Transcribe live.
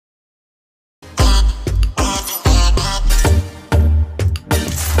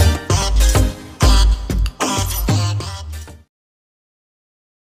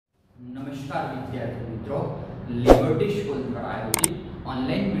Liberty school द्वारा आयोजित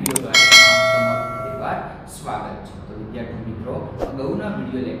online video क्लासમાં તમારું ફરીવાર સ્વાગત છે। તો વિદ્યાર્થી મિત્રો, અગાઉના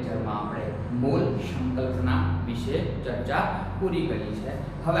વિડિયો લેક્ચરમાં આપણે મોલ સંકલ્પના વિશે ચર્ચા પૂરી કરી છે।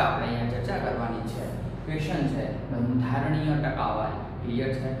 હવે આપણે અહીંયા ચર્ચા કરવાની છે ક્વેશ્ચન છે બંધારણીય ટકાવારી।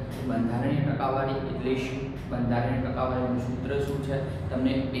 ક્લિયર છે? બંધારણીય ટકાવારી એટલે શું, બંધારણીય ટકાવારીનું સૂત્ર શું છે,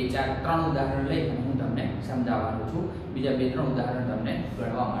 તમને 2-4-3 ઉદાહરણ લઈ અને હું તમને સમજાવવાનો છું। બીજા 2-3 ઉદાહરણ તમને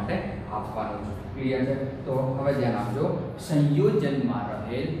ગણવા માટે આપવાનો છું। ક્લિયર છે? તો હવે ધ્યાન આપજો। સંયોજનમાં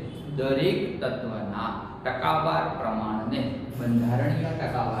રહેલ દરેક તત્વના ટકાવાર પ્રમાણને બંધારણીય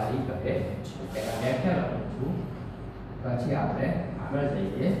ટકાવારી કહે છે। પહેલા વ્યાખ્યા લખું છું, પછી આપણે આગળ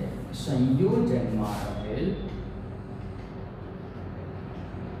જઈએ। સંયોજનમાં રહેલ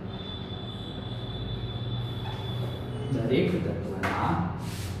દરેક તત્વના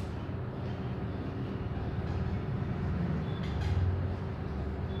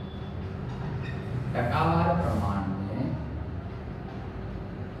ટકાવાર પ્રમાણને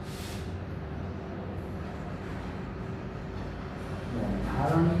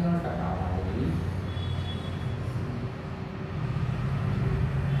બંધારણીય ટકાવારી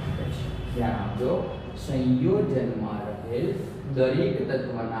ધ્યાન આપજો। સંયોજનમાં રહેલ દરેક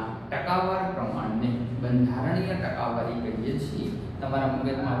તત્વના ટકાવાર પ્રમાણને બંધારણીય ટકાવારી કહીએ છીએ। તમારા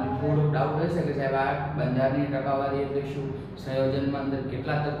મગજમાં થોડો ડાઉટ હશે કે સાહેબ આ બંધારણીય ટકાવારી એટલે શું, સંયોજનમાં અંદર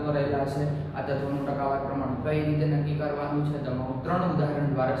કેટલા તત્વો રહેલા છે, આ તત્વોનું ટકાવાર પ્રમાણ કઈ રીતે નક્કી કરવાનું છે, તમારું 3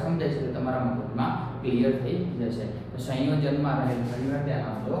 ઉદાહરણ દ્વારા સમજાય છે, તમારા મગજમાં ક્લિયર થઈ જશે। તો સંયોજનમાં રહેલ, ફરીવાર ધ્યાન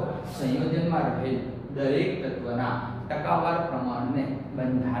આપજો, સંયોજનમાં રહેલ દરેક તત્વના ટકાવાર પ્રમાણને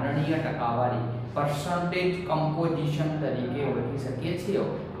બંધારણીય ટકાવારી परसेंटेज कंपोजिशन तरीके ओळखी सकीए छीए।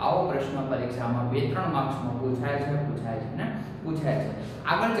 आवो प्रश्न परीक्षामां 2-3 मार्क्समां पूछाय छे।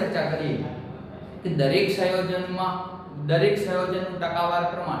 आगळ चर्चा करीए के दरेक संयोजननुं टकावार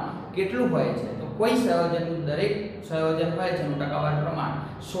प्रमाण केटલું હોય છે। તો કોઈ સંયોજનનું દરેક સંયોજન હોય છે એનું ટકાવાર પ્રમાણ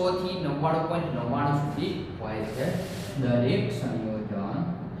 100 થી 99.99 સુધી હોય છે। દરેક સંયોજન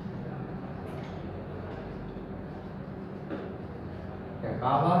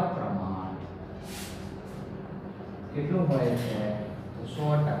ટકાવાર પ્રમાણ કેટલું હોય છે? તો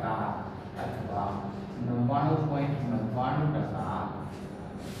 100% અથવા 99.99%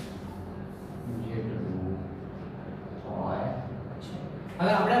 જેટલું હોય છે।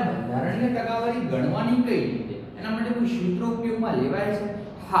 હવે આપણે બંધારણીય ટકાવારી ગણવાની કઈ રીતે, એના માટે કોઈ સૂત્ર ઉપયોગમાં લેવાય છે?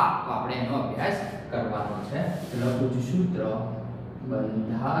 હા, તો આપણે એનો અભ્યાસ કરવાનો છે। લખું છું સૂત્ર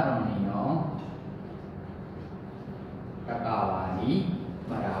બંધારણીય ટકાવારી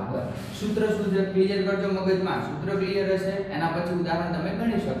બરાબર सूत्र सूत्र क्लियर करजो मगजमां। सूत्र क्लियर हशे एना पछी उदाहरण तमे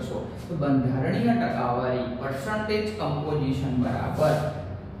गणी शकशो। तो बंधारणीय टकावारी परसेंटेज कंपोजिशन बराबर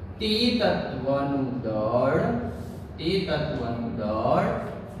ते तत्वनुं दળ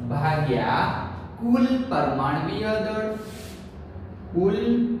भाग्या कुल परमाणवीय दળ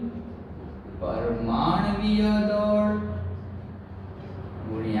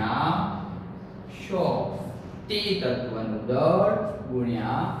गुण્યા 100 ते तत्वनुं दળ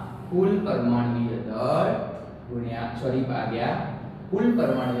गुण્યા कुल परमाणवीय दળ भाग्या कुल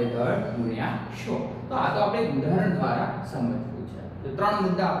परमाणवीय दળ गुण્યા 100। तो आ तो આપણે ઉદાહરણ દ્વારા સમજવું છે। તો 3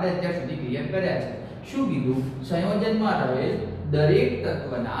 મુદ્દા આપણે અત્યાર સુધી ક્લિયર કર્યા છે। શું કીધું? સંયોજનમાં રહેલ દરેક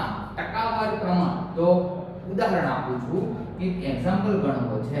તત્વના ટકાવાર પ્રમાણ। તો ઉદાહરણ આપું છું, એક એક્ઝામ્પલ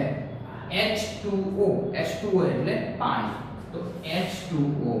ગણવો છે H2O। H2O એટલે પાણી। તો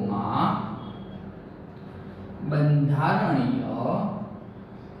H2O માં બંધારણીય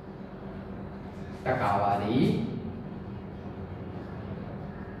टकावारी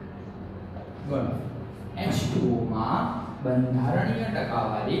गणो। H2O માં બંધારણીય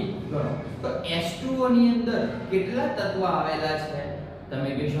ટકાવારી ગણો। તો H2O ની અંદર કેટલા તત્વો આવેલા છે? તમે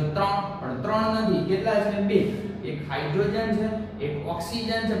કહેશો 3, પણ 3 નથી, કેટલા છે? 2। એક હાઇડ્રોજન છે, એક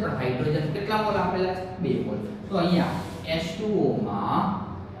ઓક્સિજન છે, પણ હાઇડ્રોજન કેટલા મોલ આપેલા છે? 2 મોલ। તો અહીંયા H2O માં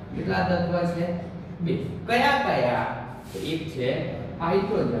કેટલા તત્વ છે? 2। કયા કયા? તો એક છે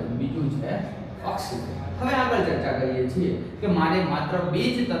હાઇડ્રોજન, બીજું છે ऑक्सीजन। હવે આગળ ચર્ચા કરીએ છીએ કે મારે માત્ર 2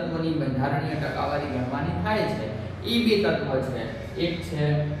 જ તત્વોની બંધારણીય ટકાવારી ગણવાની થાય છે। એ 2 તત્વ છે, એક છે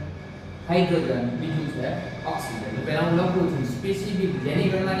હાઇડ્રોજન, બીજું છે ઓક્સિજન। તો પહેલા હું લખું છું સ્પેસિફિક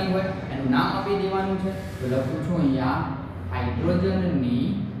જેની ગણવાની હોય એનું નામ આપી દેવાનું છે। તો લખું છું અહીંયા હાઇડ્રોજનની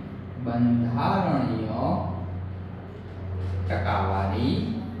બંધારણીય ટકાવારી।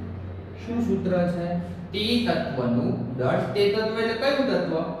 શું સૂત્ર છે? તે તત્વનું દળ। તે તત્વ એટલે કયું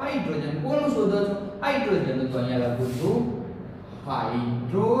તત્વ? હાઇડ્રોજન। કોનું શોધો છો? હાઇડ્રોજન। તો અહીંયા લખું છું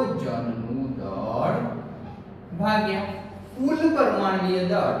હાઇડ્રોજનનું દળ ભાગ્યા કુલ પરમાણ્વીય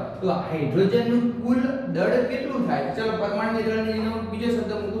દળ, તો હાઇડ્રોજનનું કુલ દળ કેટલું થાય? ચલો પરમાણ્વીય દળને એનો બીજો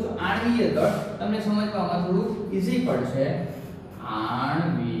શબ્દ મૂકું છું આણ્વીય દળ, તમને સમજવામાં થોડું ઈઝી પડશે.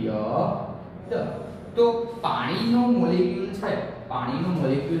 આણ્વીય દળ તો પાણીનો મોલેક્યુલ છે, પાણીનો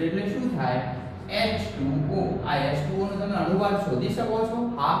મોલેક્યુલ એટલે શું થાય? H2O. આ H2O નો તમે અણુભાર શોધી શકો છો?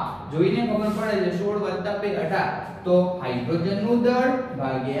 હા, જોઈને ખબર પડે છે 16 + 2 18. તો હાઇડ્રોજનનું દળ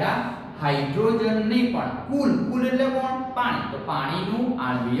ભાગ્યા હાઇડ્રોજન નહીં પણ કુલ એટલે કોણ? પાણી. તો પાણીનું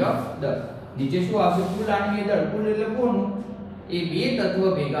આણ્વીય દળ. નીચે શું આવશે? કુલ આણ્વીય દળ. કુલ એટલે કોનું? એ બે તત્વ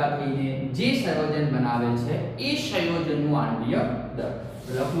ભેગા થઈને જે સંયોજન બનાવે છે એ સંયોજનનું આણ્વીય દળ.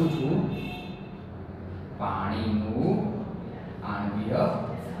 લખું છું પાણીનું આણ્વીય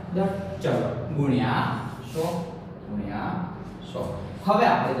દળ. ચલો ગુણ્યા 100. હવે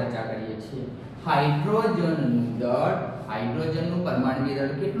આપણે ચર્ચા કરીએ છીએ હાઇડ્રોજનનું દળ. હાઇડ્રોજનનું પરમાણ્વીય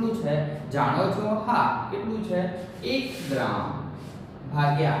દળ કેટલું છે જાણો છો? હા, કેટલું છે? 1 ગ્રામ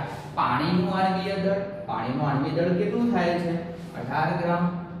ભાગ્યા પાણીનું આણ્વીય દળ. પાણીનું આણ્વીય દળ કેટલું થાય છે? 18 ગ્રામ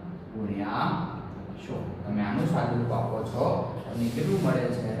ગુણ્યા 100. તમે આનું સાદુરૂપ આપો છો તમને કેટલું મળે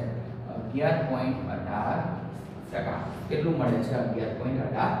છે? 11.18%. કેટલું મળે છે?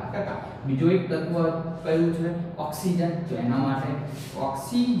 11.18%. બીજો એક તત્વ કયું છે? ઓક્સિજન. તો એના માટે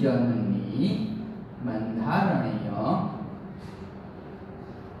ઓક્સિજનની બંધારણીય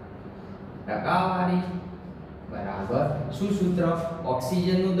ટકાવારી બરાબર શું સૂત્ર?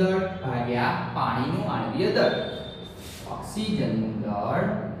 ઓક્સિજનનું દળ ભાગ્યા પાણીનું આણ્વીય દળ. ઓક્સિજનનું દળ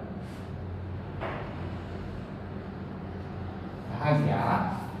ભાગ્યા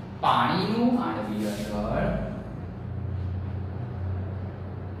પાણીનું આણ્વીય દળ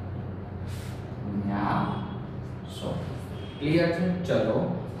ગુણ્યા 100. ક્લિયર છે? ચલો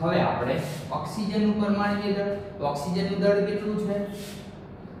હવે આપણે ઓક્સિજનનું પરમાણ્વીય દળ. તો ઓક્સિજનનું દળ કેટલું છે?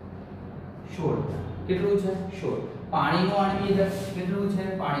 16. કેટલું છે? 16. પાણીનું આણ્વીય દળ કેટલું છે?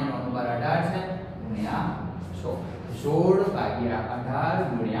 પાણીનો અણુભાર 18 છે ગુણ્યા 100. 16 ભાગ્યા 18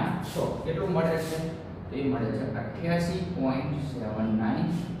 ગુણ્યા 100 કેટલું મળે છે? તો એ મળે છે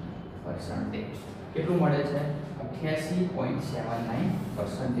 88.79%. કેટલું મળે છે?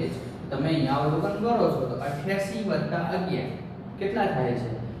 88.79%. તમે અહીંયા અવલોકન કરો છો તો 88 + 11 કેટલા થાય છે?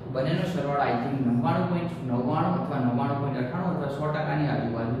 બંનેનો સરવાળો આઈ થિંક 99.99 અથવા 99.98 અથવા 100% ની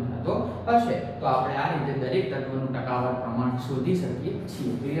આજુબાજુ થતો હશે. તો આપણે આ રીતે દરેક તત્વનું ટકાવાર પ્રમાણ શોધી શકીએ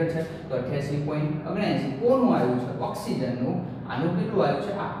છીએ. ક્લિયર છે? તો 88.79 કોનું આવ્યું છે? ઓક્સિજનનું. આનું કેટલું આવ્યું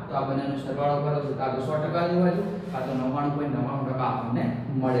છે? તો આ બંનેનો સરવાળો કરો તો કાં તો 100% આજુબાજુ કાં તો 99.99% આપણને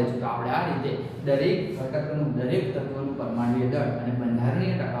મળે છે. તો આપણે આ રીતે દરેક ઘટકનું દરેક તત્વનું પરમાણ્વીય દળ અને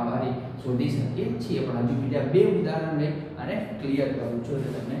બંધારણીય ટકાવારી શોધી શકીએ છીએ. પણ હજુ બીજા બે ઉદાહરણ લઈ અને ક્લિયર કરું છું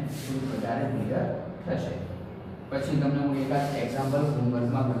એટલે તમને થોડું વધારે ક્લિયર થશે. પછી તમને હું એકાદ એક્ઝામ્પલ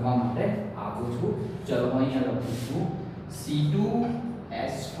હોમવર્કમાં કરવા માટે આપું છું. ચલો અહીંયા લખું છું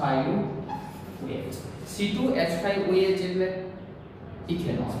C2H5OH. C2H5OH એટલે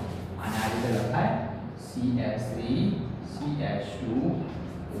ઇથેનોલ. આને આ રીતે લખાય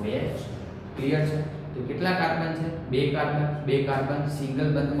CH3CH2OH. ક્લિયર છે? તો કેટલા કાર્બન છે? બે કાર્બન સિંગલ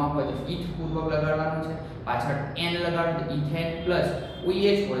બંધમાં હોય તો ઇથ પૂર્વક લગાડવાનું છે, પાછળ n લગાડવાનું તો ઇથેન પ્લસ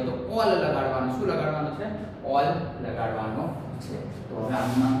OH હોય તો ઓલ લગાડવાનું. શું લગાડવાનું છે? ઓલ લગાડવાનો છે. તો હવે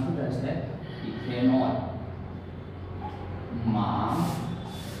આનું નામ શું થશે? ઇથેનોલ. માં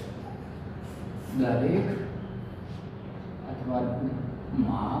દરેક અથવા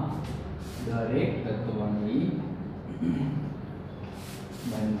માં દરેક તત્વની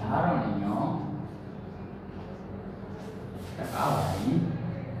બંધારણીય ટકાવારી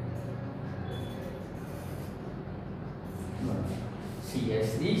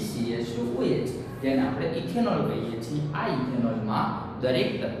CH3CH2OH જેને આપણે ઇથેનોલ કહીએ છીએ. આ ઇથેનોલમાં દરેક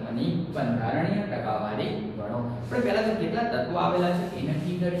તત્વની બંધારણીય ટકાવારી ગણો. આપણે પહેલા તો કેટલા તત્વો આવેલા છે એ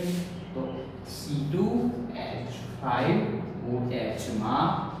નક્કી કરીએ. તો C2H5OH માં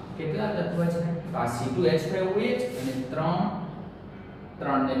કેટલા તત્વ છે? આ C2H5OH અને 3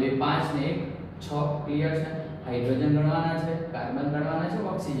 ને 2 5 ને 1 6. ક્લિયર છે? હાઇડ્રોજન ગણવાના છે, કાર્બન ગણવાના છે,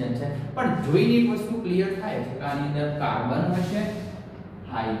 ઓક્સિજન છે. પણ જોઈને એક વસ્તુ ક્લિયર થાય છે કે આની અંદર કાર્બન હશે,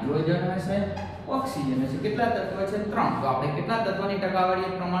 હાઇડ્રોજન હશે, ઓક્સિજન હશે. કેટલા તત્વ છે? 3. તો આપણે કેટલા તત્વની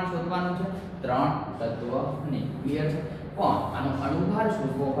ટકાવારી પ્રમાણ શોધવાનું છે? 3 તત્વની. ક્લિયર છે? પણ આનો અણુભાર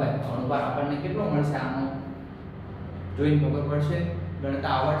શોધવો હોય તો અણુભાર આપણને કેટલો મળશે? આનો જોઈને ખબર પડશે,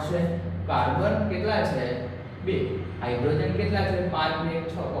 ગણતા આવડશે. કાર્બન કેટલા છે? 2. હાઇડ્રોજન કેટલા છે? 5 ને 1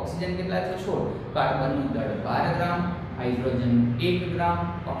 6. ઓક્સિજન કેટલા છે? 16. કાર્બનનું દળ 12 ગ્રામ, હાઇડ્રોજન 1 ગ્રામ,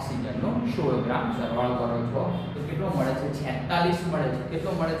 ઓક્સિજનનો 16 ગ્રામ. સરવાળો કરો છો તો કેટલો મળે છે? 46 મળે છે.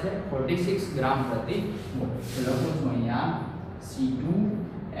 કેટલો મળે છે? 46 ગ્રામ પ્રતિ મોલ. લખું છું અહીંયા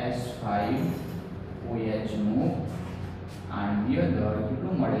C2H5OH નું દ્રવ્ય દળ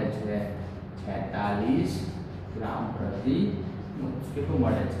કેટલું મળે છે 46 ગ્રામ પ્રતિ મોલ કેટલું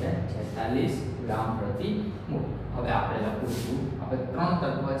મળે છે 46 ગ્રામ પ્રતિ મોલ હવે આપણે લખીશું આપણે ત્રણ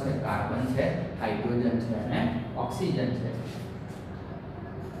તત્વ છે કાર્બન છે હાઇડ્રોજન છે અને ઓક્સિજન છે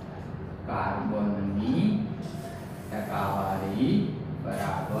કાર્બનની ટકાવારી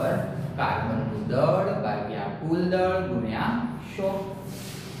બરાબર કાર્બનનું દળ ભાગ્યા કુલ દળ ગુણ્યા 100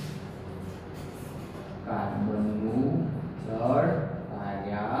 કાર્બનનું દળ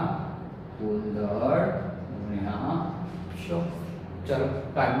ભાગ્યા કુલ દળ ગુણ્યા 100 ચલો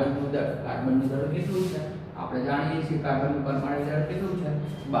કાર્બનનું દળ કેટલું છે આપણે જાણીએ છીએ કાર્બનનું પરમાણુ દળ કેટલું છે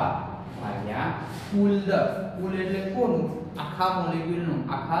 12 ભાગ્યા કુલ દળ કુલ એટલે કોનું આખા મોલેક્યુલનું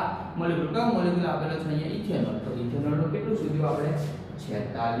આખા મોલેક્યુલ કયો મોલેક્યુલ આપેલો છે અહીંયા ઇથેનોલ તો ઇથેનોલનું કેટલું શોધ્યું આપણે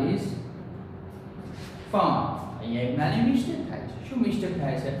 46 પણ અહીંયા એક નાની મિસ્ટેક થાય છે શું મિસ્ટેક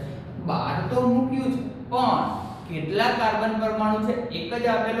થાય છે 12 તો મૂક્યું છે પણ કેટલા કાર્બન પરમાણુ છે એક જ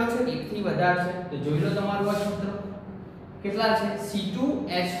આપેલો છે એકથી વધારે છે તો જોઈ લો તમારું આ સૂત્ર કેટલા છે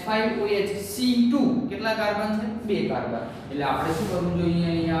C2H5OH C2 કેટલા કાર્બન છે 2 કાર્બન એટલે આપણે શું કરવું જોઈએ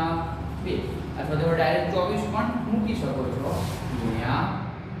અહીંયા 2 અથવા તો ડાયરેક્ટ 24 પણ મૂકી શકો છો ગુણ્યા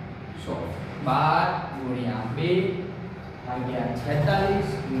 100 12 ગુણ્યા 2 ભાગ્યા 46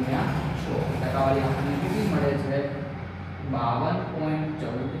 ગુણ્યા 100 ટકાવારી આપણને કેટલી મળે છે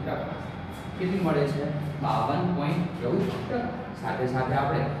 52.14% કેટલી મળે છે 52.14% સાથે સાથે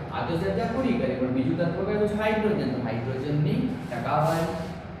આપણે આ તો ચર્ચા પૂરી કરી પણ બીજું તત્વ કયું છે હાઇડ્રોજન તો હાઇડ્રોજનની ટકાવારી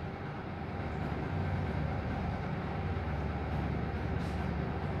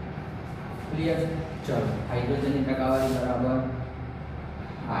ક્લિયર ચલો હાઇડ્રોજનની ટકાવારી બરાબર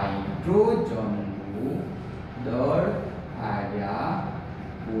હાઇડ્રોજનનું દળ ભાગ્યા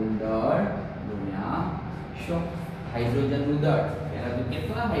કુલ દળ ગુણ્યા 100 હાઇડ્રોજનનું દળ પહેલા તો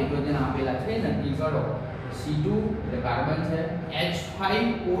કેટલા હાઇડ્રોજન આપેલા છે નક્કી કરો C2 એટલે કાર્બન છે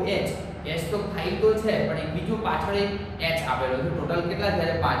H5OH H તો 5 તો છે પણ એક બીજું પાછળ એક H આપેલો છે ટોટલ કેટલા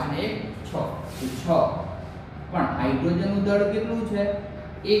થયા 5 ને 1 6 તો 6 પણ હાઇડ્રોજનનું દળ કેટલું છે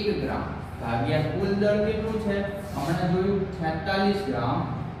 1 ગ્રામ ભાગ્યા કુલ દળ કેટલું છે હમણાં જોયું 46 ગ્રામ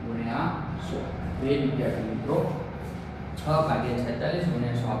ગુણ્યા 100 બે વિદ્યાર્થી મિત્રો 6 ભાગ્યા 46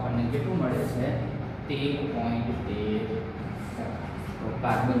 ગુણ્યા 100 આપણને કેટલું મળે છે 13.13 તો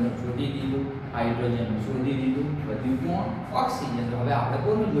કાર્બન શોધી દીધું હાઇડ્રોજન શોધી દીધું બધું કોણ ઓક્સિજન તો હવે આપણે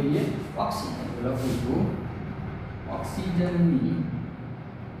કોનું જોઈએ ઓક્સિજન લખું છું ઓક્સિજનની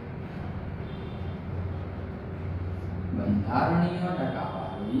બંધારણીય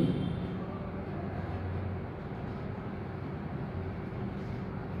ટકાવારી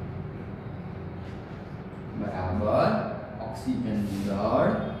બરાબર ઓક્સિજનનું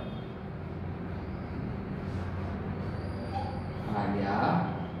દળ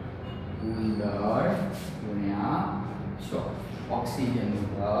ભાગ્યા કુલ દળ ગુણ્યા 100 ઓક્સિજનનું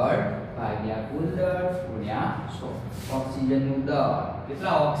દળ ભાગ્યા કુલ દળ ગુણ્યા 100 ઓક્સિજનનું દળ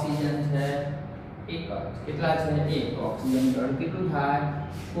કેટલા ઓક્સિજન છે એક કેટલા છે એક ઓક્સિજન દળ કેટલું થાય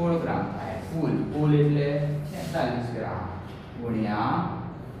 16 ગ્રામ થાય કુલ એટલે 46 ગ્રામ ગુણ્યા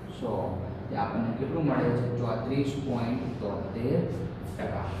 100 જે આપણને કેટલું મળે છે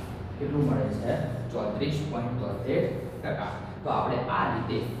 34.73% કેટલું મળે છે 34.73% તો આપણે આ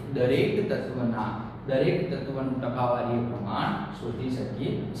રીતે દરેક તત્વનું ટકાવારી પ્રમાણ શોધી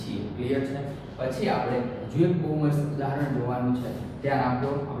શકીએ છીએ ક્લિયર છે પછી આપણે હજુ એક બહુ મસ્ત ઉદાહરણ જોવાનું છે ધ્યાન આપજો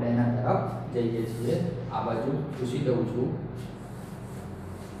આપણે એના તરફ જઈએ છીએ આ બાજુ પૂછી દઉં છું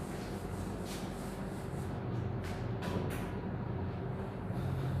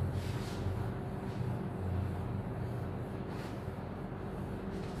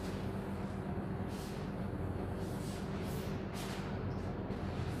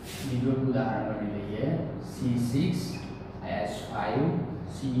બીજું ઉદાહરણ ગણી લઈએ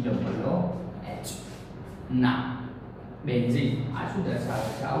C6H5COOH ના બેન્ઝીન આ શું દર્શાવે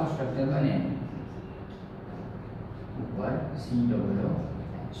છે આવું સ્ટ્રક્ચર બને ઉપર COOH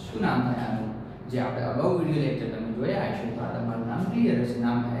શું નામ થાય આનું જે આપણે અગાઉ વિડિયો લેક્ચર તમે જોયા હશે તો આ તમારું નામ ક્લિયર હશે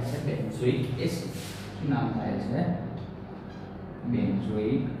નામ થાય છે બેન્ઝોઇક એસિડ શું નામ થાય છે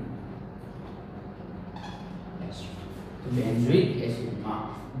બેન્ઝોઇક એસિડ તો બેન્ઝોઇક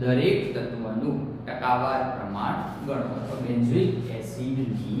એસિડમાં દરેક તત્વનું ટકાવાર પ્રમાણ ગણો તો બેન્ઝોઇક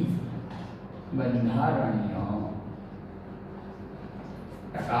એસિડની બંધારણીય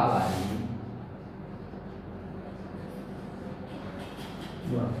ટકાવારી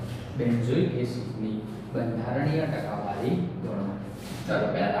બેન્ઝોઇક એસિડની બંધારણીય ટકાવારી ગણો ચાલો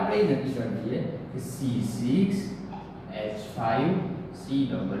પહેલા આપણે એ નક્કી કરી દઈએ કે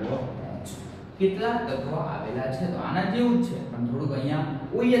C6H5COOH કેટલા તત્વો આવેલા છે તો આના જેવું જ છે પણ થોડુંક અહીંયા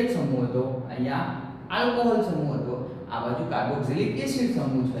OH સમૂહ હતો અહીંયા આલ્કોહોલ સમૂહ હતો આ બાજુ કાર્બોક્સિલિક એસિડ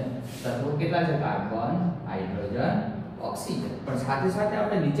સમૂહ છે. તત્વો કેટલા છે? Carbon, hydrogen, oxygen. પણ સાથે સાથે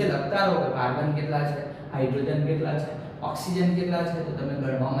આપણે નીચે લખતા રહો કે કાર્બન કેટલા છે, હાઇડ્રોજન કેટલા છે, ઓક્સિજન કેટલા છે, તો તમે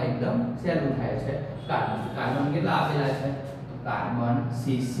ગણવામાં એકદમ સહેલું થાય છે. કાર્બન કેટલા આપેલા છે? કાર્બન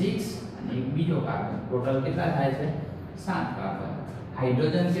C6 અને એક બીજો કાર્બન, ટોટલ કેટલા થાય છે? 7 કાર્બન.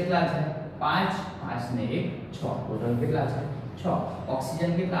 હાઇડ્રોજન કેટલા છે? 5, 5 ને 1 6, ટોટલ કેટલા છે? 6.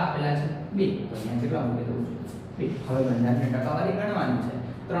 ઓક્સિજન કેટલા આપેલા છે? 2. તો અહીંયા કેટલા મૂકી દઉં છું? 2. હવે બંધારણની ટકાવારી ગણવાની છે.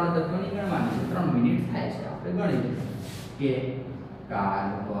 3 તત્વોની ગણવાની છે. 3 મિનિટ થાય છે, આપણે ગણી લઈએ કે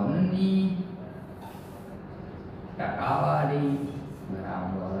કાર્બનની ટકાવારી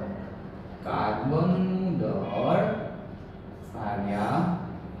બરાબર કાર્બનનું દળ ભાગ્યા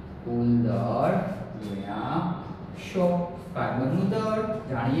કુલ દળ ગુણ્યા 100. કાર્બનનું દળ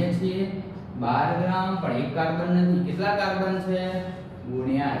જાણીએ છીએ 12 ગ્રામ, પણ એક કાર્બન નથી. કેટલા કાર્બન છે?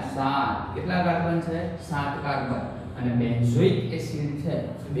 ગુણ્યા 7. કેટલા કાર્બન છે? 7 કાર્બન. અને બેન્ઝોઇક એસિડ છે,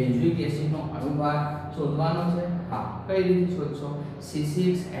 બેન્ઝોઇક એસિડનો અણુભાર શોધવાનો છે. હા, કઈ રીતે શોધશો?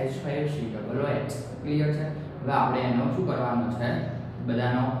 C6H5COOH. ક્લિયર છે? હવે આપણે એનો શું કરવાનો છે?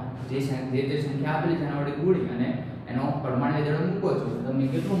 બધાનો જે સંખ્યા આપેલી છે એના વડે ગુણી અને એનો પરમાણુ દળ મૂકો છો તો તમને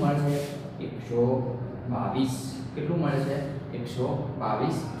કેટલું મળશે? 122. કેટલું મળે છે?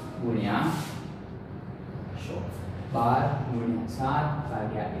 122 ગુણ્યા 100. 12 ગુણ્યા 7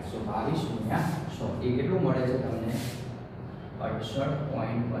 ભાગ્યા 122 ગુણ્યા 100. એ કેટલું મળે છે તમને?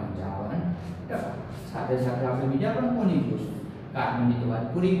 68.55%. સાથે સાથે આપણે બીજા પણ કોની જોઈશું? કાર્બનની તો વાત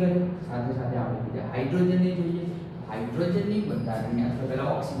પૂરી કરી, સાથે સાથે આપણે બીજા હાઇડ્રોજનની જોઈએ. હાઇડ્રોજનની બંધારણની અથવા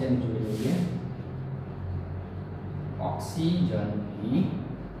પહેલા ઓક્સિજનની જોઈ લઈએ. ઓક્સિજનની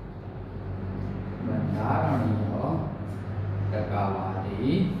બંધારણીય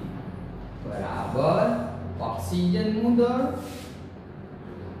ટકાવારી બરાબર ઓક્સિજનનું દળ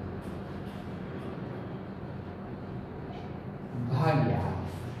ભાગ્યા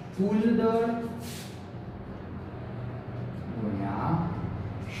કુલ દળ ગુણ્યા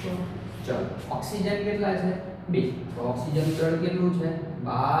 100. ચલો, ઓક્સિજન કેટલા છે? 2. તો ઓક્સિજન દળ કેટલું છે?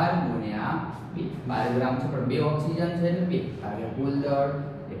 12 ગુણ્યા 2. 12 ગ્રામ છે પણ 2 ઓક્સિજન છે એટલે 2 ભાગ્યા કુલ દળ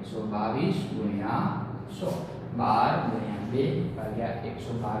 122 ગુણ્યા 100. 12 ગુણ્યા 2 ભાગ્યા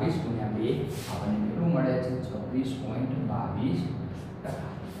 122 ગુણ્યા 2 આપણને કેટલું મળે છે? 26.22%.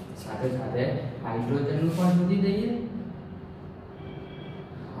 સાથે સાથે હાઇડ્રોજનનું પણ શોધી દઈએ.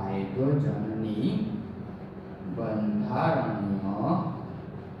 હાઇડ્રોજનની બંધારણીય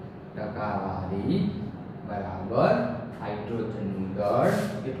ટકાવારી બરાબર હાઇડ્રોજનનું દળ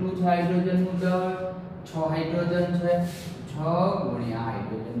કેટલું છે? હાઇડ્રોજનનું દળ 6 હાઇડ્રોજન છે, 6 ગુણ્યા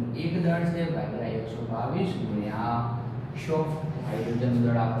હાઇડ્રોજનનું એક દળ છે ભાગ્યા 122 ગુણ્યા 100. હાઇડ્રોજનનું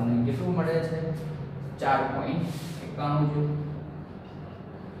દળ આપણને કેટલું મળે છે? 4.91.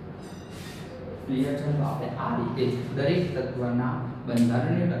 ક્લિયર છે? તો આપણે આ રીતે દરેક તત્વના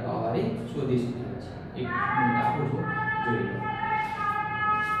બંધારણીય ટકાવારી શોધી શકીએ છીએ. એક મિનિટ આપું છું, જોઈ લો.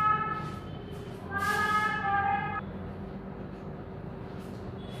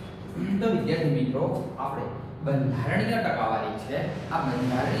 તો વિદ્યાર્થી મિત્રો, આપણે બંધારણીય ટકાવારી છે, આ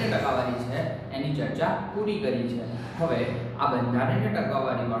બંધારણીય ટકાવારી છે એની ચર્ચા પૂરી કરી છે. હવે આ બંધારણીય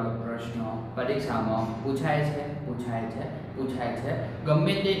ટકાવારી વાળો પ્રશ્ન પરીક્ષામાં પૂછાય છે.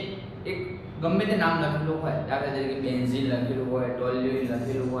 ગમે તે નામ લખેલું હોય, દાખલા તરીકે બેન્ઝીન લખેલું હોય, ટોલ્યુઇન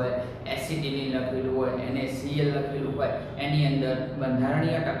લખેલું હોય, એસિટિલિન લખેલું હોય, NaCl લખેલું હોય, એની અંદર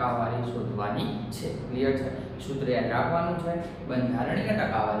બંધારણીય ટકાવારી શોધવાની છે. ક્લિયર છે? સૂત્ર યાદ રાખવાનું છે. બંધારણીય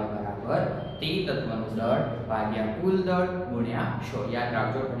ટકાવારી બરાબર તે તત્વનું દળ ભાગ્યા કુલ દળ ગુણ્યા 100. યાદ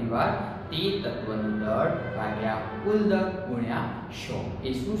રાખજો ફરીવાર, તે તત્વનું દળ ભાગ્યા કુલ દળ ગુણ્યા 100. એ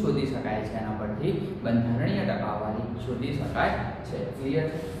શું શોધી શકાય છે? એના પરથી બંધારણીય ટકાવારી શોધી શકાય છે. ક્લિયર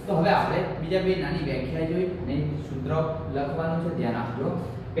છે? તો હવે આપણે બીજા બે નાની વ્યાખ્યા જોઈ અને સૂત્ર લખવાનું છે. ધ્યાન આપજો.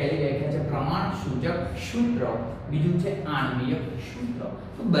 પહેલી વ્યાખ્યા છે પ્રમાણ સૂચક સૂત્ર, બીજું છે આણ્વિય સૂત્ર.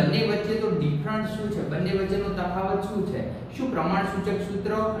 તો બંને વચ્ચે તો ડિફરન્સ શું છે? બંને વચ્ચેનો તફાવત શું છે? શું પ્રમાણ સૂચક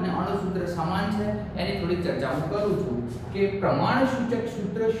સૂત્ર અને અણુ સૂત્ર સમાન છે? એની થોડી ચર્ચા હું કરું છું કે પ્રમાણ સૂચક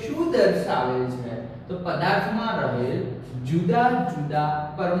સૂત્ર શું દર્શાવે છે? તો પદાર્થમાં રહેલ જુદા જુદા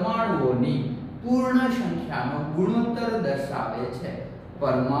પરમાણુઓની પૂર્ણ સંખ્યાનો ગુણોત્તર દર્શાવે છે.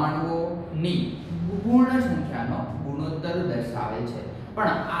 પરમાણુઓની પૂર્ણ સંખ્યાનો ગુણોત્તર દર્શાવે છે.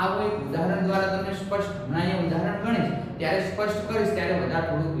 પણ આ કોઈ ઉદાહરણ દ્વારા તમને સ્પષ્ટ ઘણા ઉદાહરણ ગણીશ ત્યારે સ્પષ્ટ કરીશ, ત્યારે બધા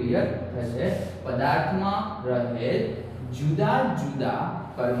થોડું ક્લિયર થશે. પદાર્થમાં રહેલ જુદા જુદા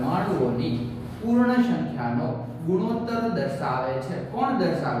પરમાણુઓની પૂર્ણ સંખ્યાનો ગુણોત્તર દર્શાવે છે. કોણ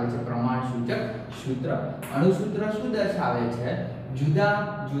દર્શાવે છે? પ્રમાણ સૂચક સૂત્ર. અણુ સૂત્ર શું દર્શાવે છે? જુદા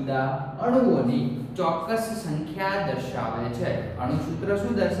જુદા અણુઓની ચોક્કસ સંખ્યા દર્શાવે છે. અણુ સૂત્ર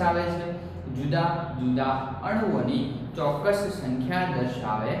શું દર્શાવે છે? જુદા જુદા અણુઓની ચોક્કસ સંખ્યા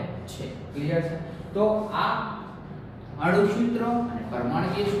દર્શાવે છે. ક્લિયર છે? તો આ અણુ સૂત્ર અને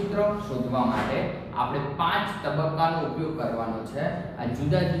પરમાણુકીય સૂત્ર શોધવા માટે આપણે 5 તબક્કાનો ઉપયોગ કરવાનો છે. આ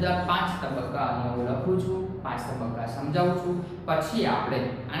જુદા જુદા 5 તબક્કા અહીંયા હું લખું છું, 5 તબક્કા સમજાવું છું. પછી આપણે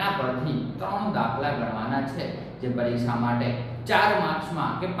આના પરથી 3 દાખલા ગણવાના છે જે પરીક્ષા માટે 4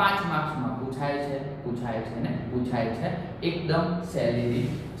 માર્ક્સમાં કે 5 માર્ક્સમાં પૂછાય છે એકદમ સહેલી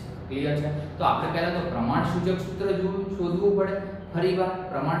રીત. ક્લિયર છે? તો આપણે પહેલા તો પ્રમાણસૂચક સૂત્ર શોધવું પડે. ફરીવાર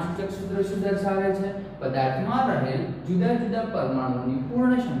પ્રમાણસૂચક સૂત્ર શું દર્શાવે છે? પદાર્થમાં રહેલ જુદા જુદા પરમાણુઓની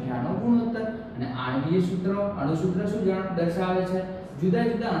પૂર્ણ સંખ્યાનો ગુણોત્તર. અને આણ્વીય સૂત્ર અણુ સૂત્ર શું દર્શાવે છે? જુદા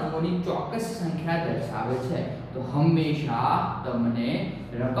જુદા અણુઓની ચોક્કસ સંખ્યા દર્શાવે છે. તો હંમેશા તમને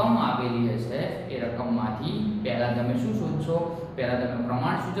રકમ આપેલી હશે, એ રકમમાંથી પહેલા તમે શું શોધશો? પહેલા તમે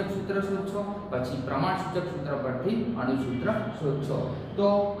પ્રમાણસૂચક સૂત્ર શોધશો, પછી પ્રમાણસૂચક સૂત્ર પરથી અણુ સૂત્ર શોધશો. તો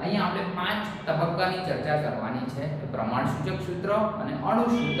અહીંયા આપણે 5 તબક્કાની ચર્ચા કરવાની છે. પ્રમાણસૂચક સૂત્ર અને અણુ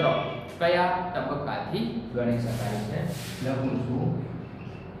સૂત્ર કયા તબક્કાથી ગણી શકાય છે? લખું છું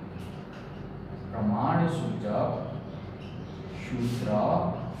પ્રમાણસૂચક સૂત્ર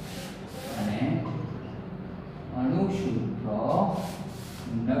અને અણુ સૂત્ર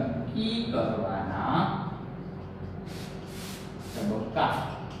નક્કી કરવાના તબક્કા.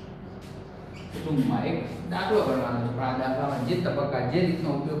 ટૂંકમાં એક દાખલો ગણવાનો છે, પણ આ દાખલામાં જે તબક્કા જે રીતનો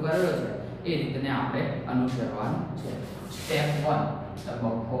ઉપયોગ કરેલો છે એ રીતને આપણે અનુસરવાનું છે. સ્ટેપ 1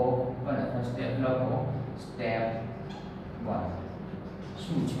 તબક્કો 1 અથવા સ્ટેપ લખો. સ્ટેપ 1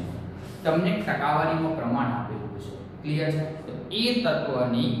 શું છે? તમને ટકાવારીનું પ્રમાણ આપેલું છે. ક્લિયર છે? તો એ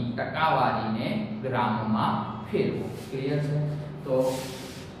તત્વની ટકાવારીને ગ્રામમાં ફેરવો. ક્લિયર છે? તો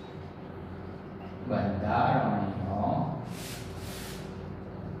બંધારણીય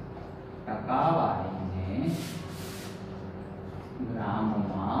ટકાવારીને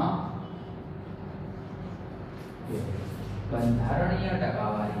ગ્રામમાં ફેરવો. બંધારણીય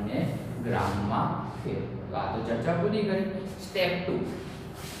ટકાવારીને ગ્રામમાં ફેરવો. તો આ તો ચર્ચા પૂરી કરી. સ્ટેપ 2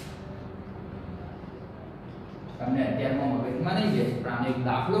 તમને અત્યારમાં મગજમાં નહીં બેસે, પણ આનો એક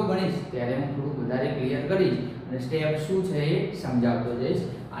દાખલો ગણીશ ત્યારે હું થોડું વધારે ક્લિયર કરીશ અને સ્ટેપ શું છે એ સમજાવતો જઈશ.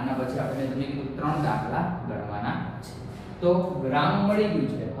 આના પછી આપણે તમને કીધું 3 દાખલા ગણવાના છે. તો ગ્રામ મળી ગયું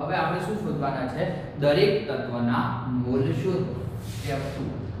છે. હવે આપણે શું શોધવાના છે? દરેક તત્વના મોલ શોધો. સ્ટેપ 2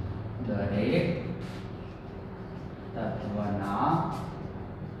 દરેક તત્વના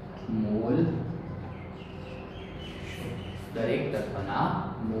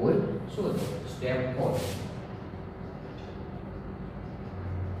મોલ શોધો. સ્ટેપ 4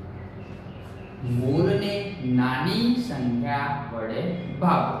 મોલને નાની સંખ્યા વડે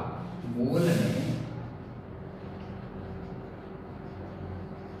ભાગો. મોલને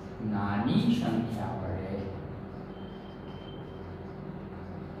નાની સંખ્યા વડે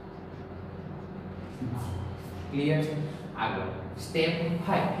ક્લિયર છે? આગળ સ્ટેપ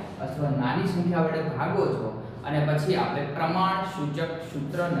 5 અથવા નાની સંખ્યા વડે ભાગો છો અને પછી આપણે પ્રમાણસૂચક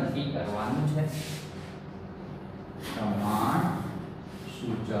સૂત્ર નક્કી કરવાનું છે.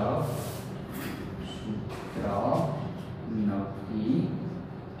 પ્રમાણસૂચક નક્કી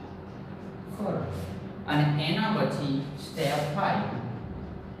કરો. અને એના પછી સ્ટેપ 5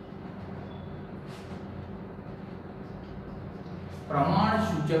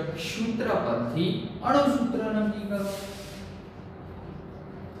 પ્રમાણસૂચક સૂત્ર પરથી અણુ સૂત્ર નક્કી કરો.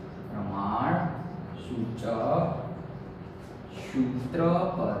 પ્રમાણસૂચક સૂત્ર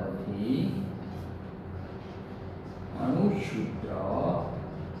પરથી અણુ સૂત્ર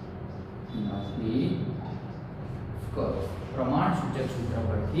નક્કી કરો. પ્રમાણસૂચક સૂત્ર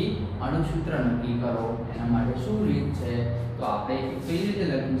પરથી અણુ સૂત્ર નક્કી કરો. એના માટે શું રીત છે? તો આપણે કઈ રીતે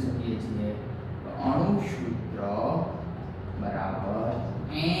લખી શકીએ છીએ? તો અણુ સૂત્ર બરાબર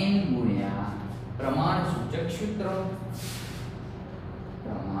n ગુણ્યા પ્રમાણસૂચક સૂત્ર.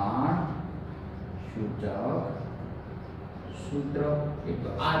 પ્રમાણસૂચક સૂત્ર એટલે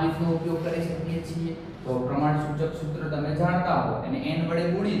આ રીતનો ઉપયોગ કરી શકીએ છીએ. તો પ્રમાણસૂચક સૂત્ર તમે જાણતા હો એને n વડે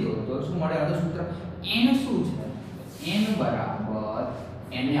ગુણી દો તો શું મળે? અણુ સૂત્ર n શું છે? n બરાબર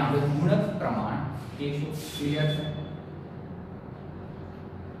n ને આપણે ગુણક પ્રમાણ કહીશું. ક્લિયર છે?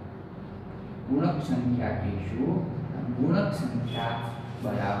 ગુણક સંખ્યા કહીશું. ગુણક સંખ્યા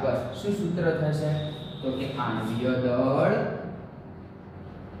બરાબર શું સૂત્ર થશે? તો કે આણ્વીય દળ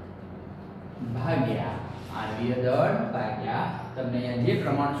ભાગ્યા તમને અહીંયા જે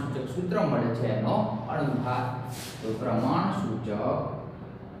પ્રમાણસૂચક સૂત્ર મળે છે એનો અણુભાર. તો પ્રમાણસૂચક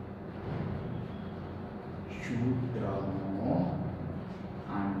સૂત્રનો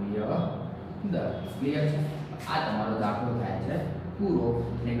આણ્વીય દળ. ક્લિયર છે? આ તમારો દાખલો થાય છે પૂરો.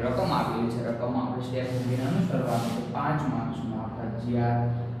 અને રકમ આપેલી છે, રકમમાં આપણે સ્ટેપ સુધી અનુસરવાનું. તો 5 માર્ક્સમાં ફરજિયાત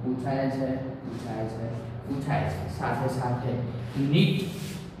પૂછાય છે સાથે સાથે નીટ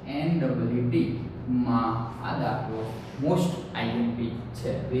NEET માં આ દાખલો મોસ્ટ IMP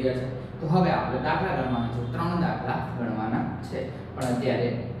છે. ક્લિયર છે? તો હવે આપણે દાખલા ગણવાના છે, 3 દાખલા ગણવાના છે, પણ અત્યારે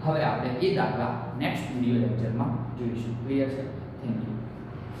હવે આપણે એ દાખલા નેક્સ્ટ વિડિયો લેક્ચરમાં જોઈશું. ક્લિયર છે? Thank you.